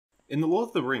In The Lord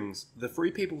of the Rings, the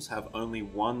Free Peoples have only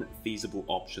one feasible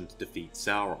option to defeat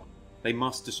Sauron. They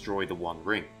must destroy the One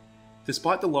Ring.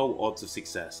 Despite the low odds of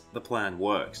success, the plan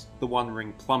works. The One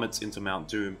Ring plummets into Mount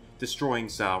Doom, destroying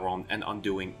Sauron and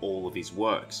undoing all of his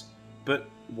works. But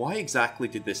why exactly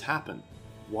did this happen?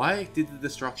 Why did the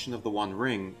destruction of the One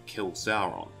Ring kill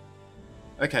Sauron?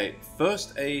 Okay,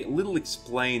 first a little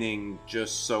explaining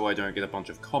just so I don't get a bunch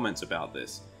of comments about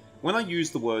this. When I use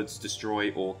the words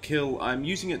destroy or kill, I'm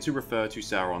using it to refer to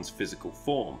Sauron's physical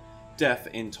form. Death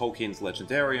in Tolkien's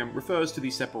Legendarium refers to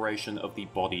the separation of the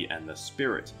body and the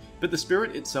spirit, but the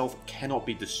spirit itself cannot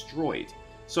be destroyed.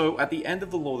 So at the end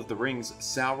of The Lord of the Rings,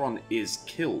 Sauron is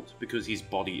killed because his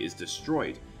body is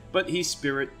destroyed, but his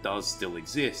spirit does still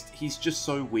exist. He's just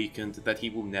so weakened that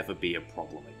he will never be a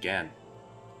problem again.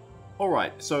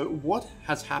 Alright, so what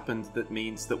has happened that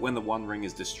means that when the One Ring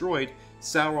is destroyed,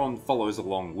 Sauron follows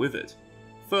along with it?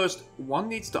 First, one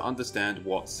needs to understand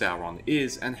what Sauron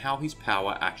is and how his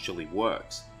power actually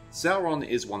works. Sauron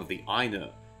is one of the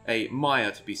Ainur, a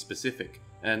Maya to be specific,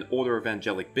 an order of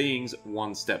angelic beings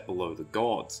one step below the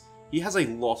gods. He has a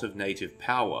lot of native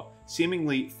power,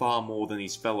 seemingly far more than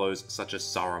his fellows such as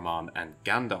Saruman and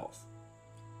Gandalf.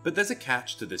 But there's a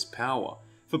catch to this power,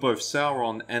 for both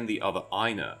Sauron and the other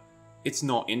Ainur. It's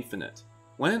not infinite.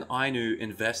 When an Ainu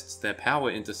invests their power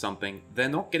into something, they're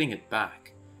not getting it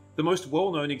back. The most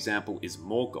well-known example is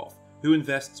Morgoth, who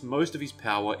invests most of his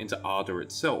power into Arda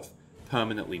itself,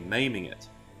 permanently maiming it.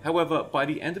 However, by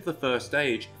the end of the First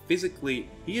Age, physically,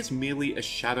 he is merely a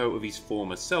shadow of his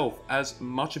former self, as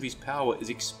much of his power is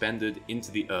expended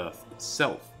into the earth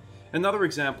itself. Another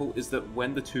example is that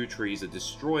when the two trees are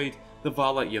destroyed, the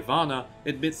Vala Yavanna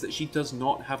admits that she does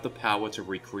not have the power to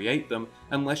recreate them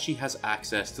unless she has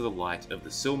access to the light of the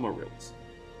Silmarils.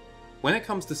 When it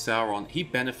comes to Sauron, he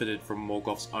benefited from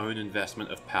Morgoth's own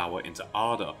investment of power into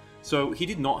Arda, so he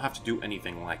did not have to do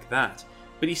anything like that,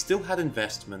 but he still had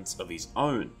investments of his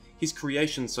own, his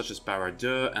creations such as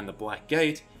Barad-dûr and the Black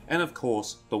Gate, and of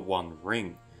course, the One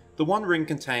Ring. The One Ring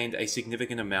contained a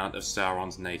significant amount of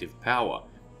Sauron's native power.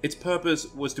 Its purpose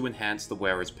was to enhance the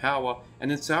wearer's power,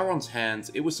 and in Sauron's hands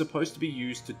it was supposed to be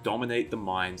used to dominate the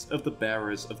minds of the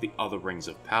bearers of the other rings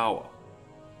of power.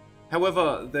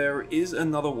 However, there is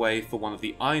another way for one of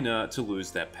the Ainur to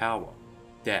lose their power: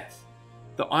 death.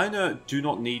 The Ainur do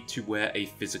not need to wear a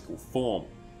physical form,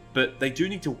 but they do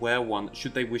need to wear one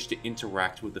should they wish to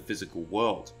interact with the physical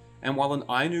world, and while an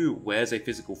Ainu wears a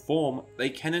physical form,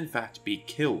 they can in fact be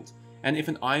killed. And if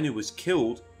an Ainu is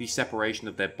killed, the separation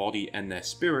of their body and their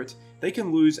spirit, they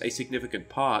can lose a significant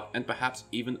part and perhaps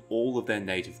even all of their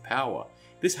native power.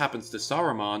 This happens to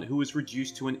Saruman, who is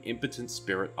reduced to an impotent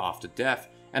spirit after death,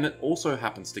 and it also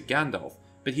happens to Gandalf,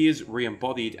 but he is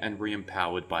re-embodied and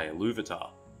re-empowered by Iluvatar.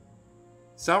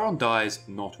 Sauron dies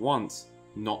not once,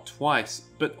 not twice,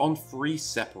 but on 3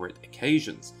 separate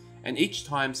occasions, and each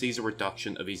time sees a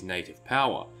reduction of his native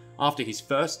power. After his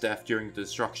first death during the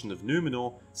destruction of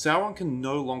Númenor, Sauron can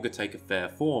no longer take a fair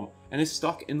form, and is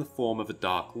stuck in the form of a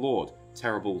Dark Lord,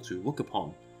 terrible to look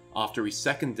upon. After his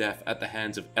second death at the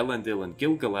hands of Elendil and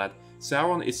Gil-galad,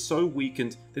 Sauron is so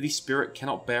weakened that his spirit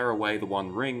cannot bear away the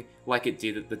One Ring like it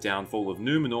did at the downfall of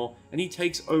Númenor, and he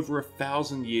takes over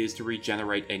 1,000 years to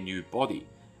regenerate a new body.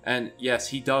 And yes,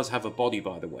 he does have a body,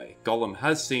 by the way. Gollum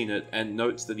has seen it and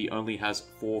notes that he only has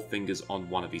 4 fingers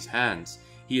on one of his hands.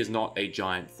 He is not a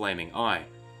giant flaming eye.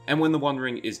 And when the One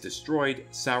Ring is destroyed,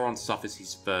 Sauron suffers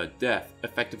his 3rd death,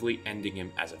 effectively ending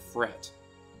him as a threat.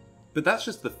 But that's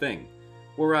just the thing.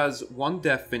 Whereas one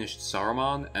death finished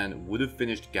Saruman and would have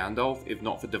finished Gandalf if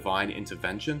not for divine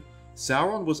intervention,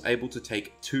 Sauron was able to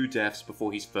take 2 deaths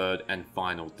before his 3rd and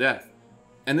final death.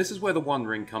 And this is where the One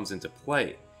Ring comes into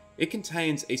play. It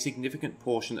contains a significant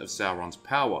portion of Sauron's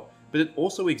power, but it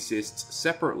also exists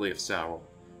separately of Sauron.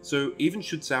 So even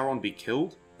should Sauron be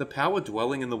killed, the power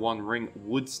dwelling in the One Ring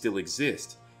would still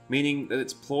exist, meaning that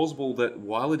it's plausible that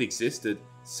while it existed,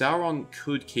 Sauron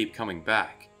could keep coming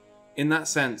back. In that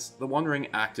sense, the One Ring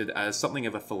acted as something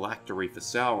of a phylactery for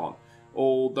Sauron,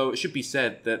 although it should be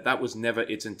said that that was never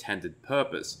its intended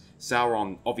purpose.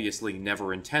 Sauron obviously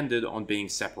never intended on being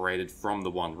separated from the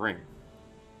One Ring.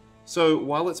 So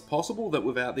while it's possible that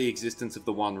without the existence of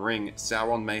the One Ring,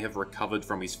 Sauron may have recovered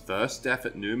from his first death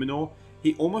at Númenor,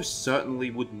 he almost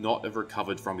certainly would not have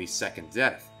recovered from his second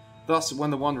death. Thus, when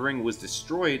the One Ring was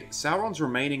destroyed, Sauron's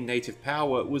remaining native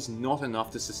power was not enough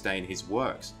to sustain his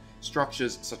works.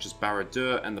 Structures such as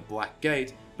Barad-dûr and the Black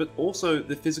Gate, but also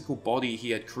the physical body he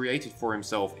had created for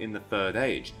himself in the Third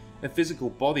Age, a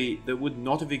physical body that would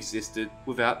not have existed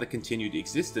without the continued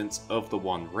existence of the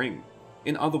One Ring.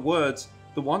 In other words,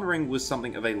 the One Ring was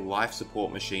something of a life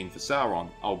support machine for Sauron,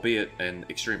 albeit an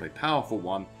extremely powerful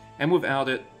one, and without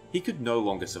it, he could no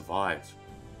longer survive.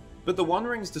 But the One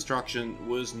Ring's destruction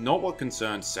was not what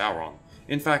concerned Sauron.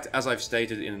 In fact, as I've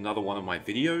stated in another one of my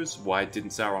videos, Why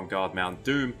Didn't Sauron Guard Mount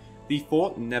Doom, the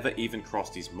thought never even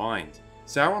crossed his mind.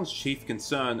 Sauron's chief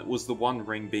concern was the One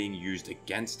Ring being used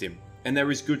against him, and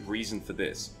there is good reason for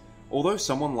this. Although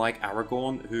someone like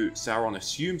Aragorn, who Sauron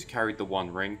assumed carried the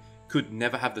One Ring, could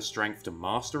never have the strength to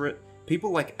master it,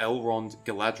 people like Elrond,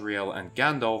 Galadriel and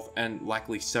Gandalf, and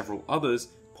likely several others,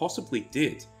 possibly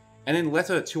did. And in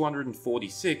letter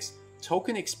 246,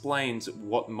 Tolkien explains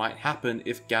what might happen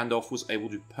if Gandalf was able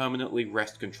to permanently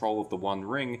wrest control of the One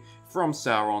Ring from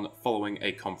Sauron following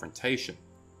a confrontation.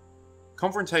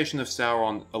 Confrontation of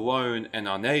Sauron alone and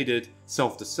unaided,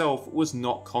 self-to-self, was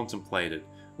not contemplated.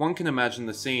 One can imagine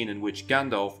the scene in which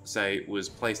Gandalf, say, was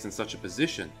placed in such a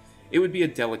position. It would be a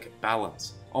delicate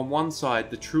balance. On one side,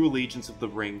 the true allegiance of the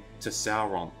ring to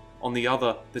Sauron. On the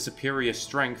other, the superior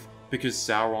strength because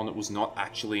Sauron was not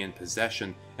actually in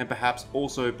possession, and perhaps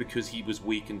also because he was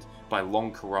weakened by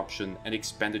long corruption and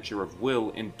expenditure of will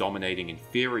in dominating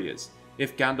inferiors.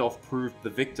 If Gandalf proved the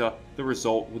victor, the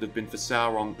result would have been for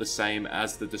Sauron the same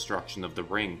as the destruction of the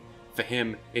ring. For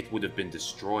him, it would have been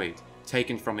destroyed,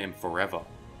 taken from him forever.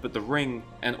 But the ring,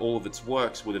 and all of its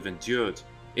works, would have endured.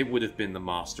 It would have been the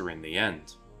master in the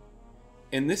end.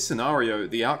 In this scenario,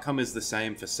 the outcome is the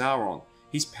same for Sauron.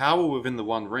 His power within the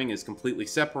One Ring is completely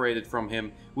separated from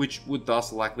him, which would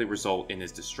thus likely result in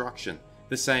his destruction,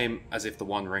 the same as if the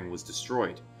One Ring was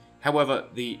destroyed. However,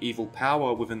 the evil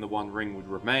power within the One Ring would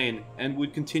remain, and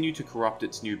would continue to corrupt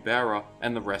its new bearer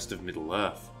and the rest of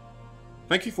Middle-earth.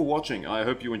 Thank you for watching. I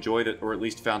hope you enjoyed it, or at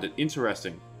least found it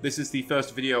interesting. This is the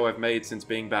first video I've made since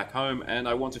being back home, and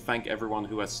I want to thank everyone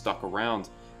who has stuck around.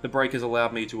 The break has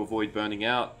allowed me to avoid burning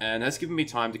out, and has given me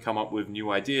time to come up with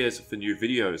new ideas for new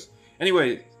videos.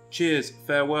 Anyway, cheers,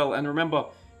 farewell, and remember,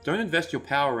 don't invest your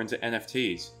power into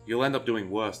NFTs. You'll end up doing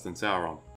worse than Sauron.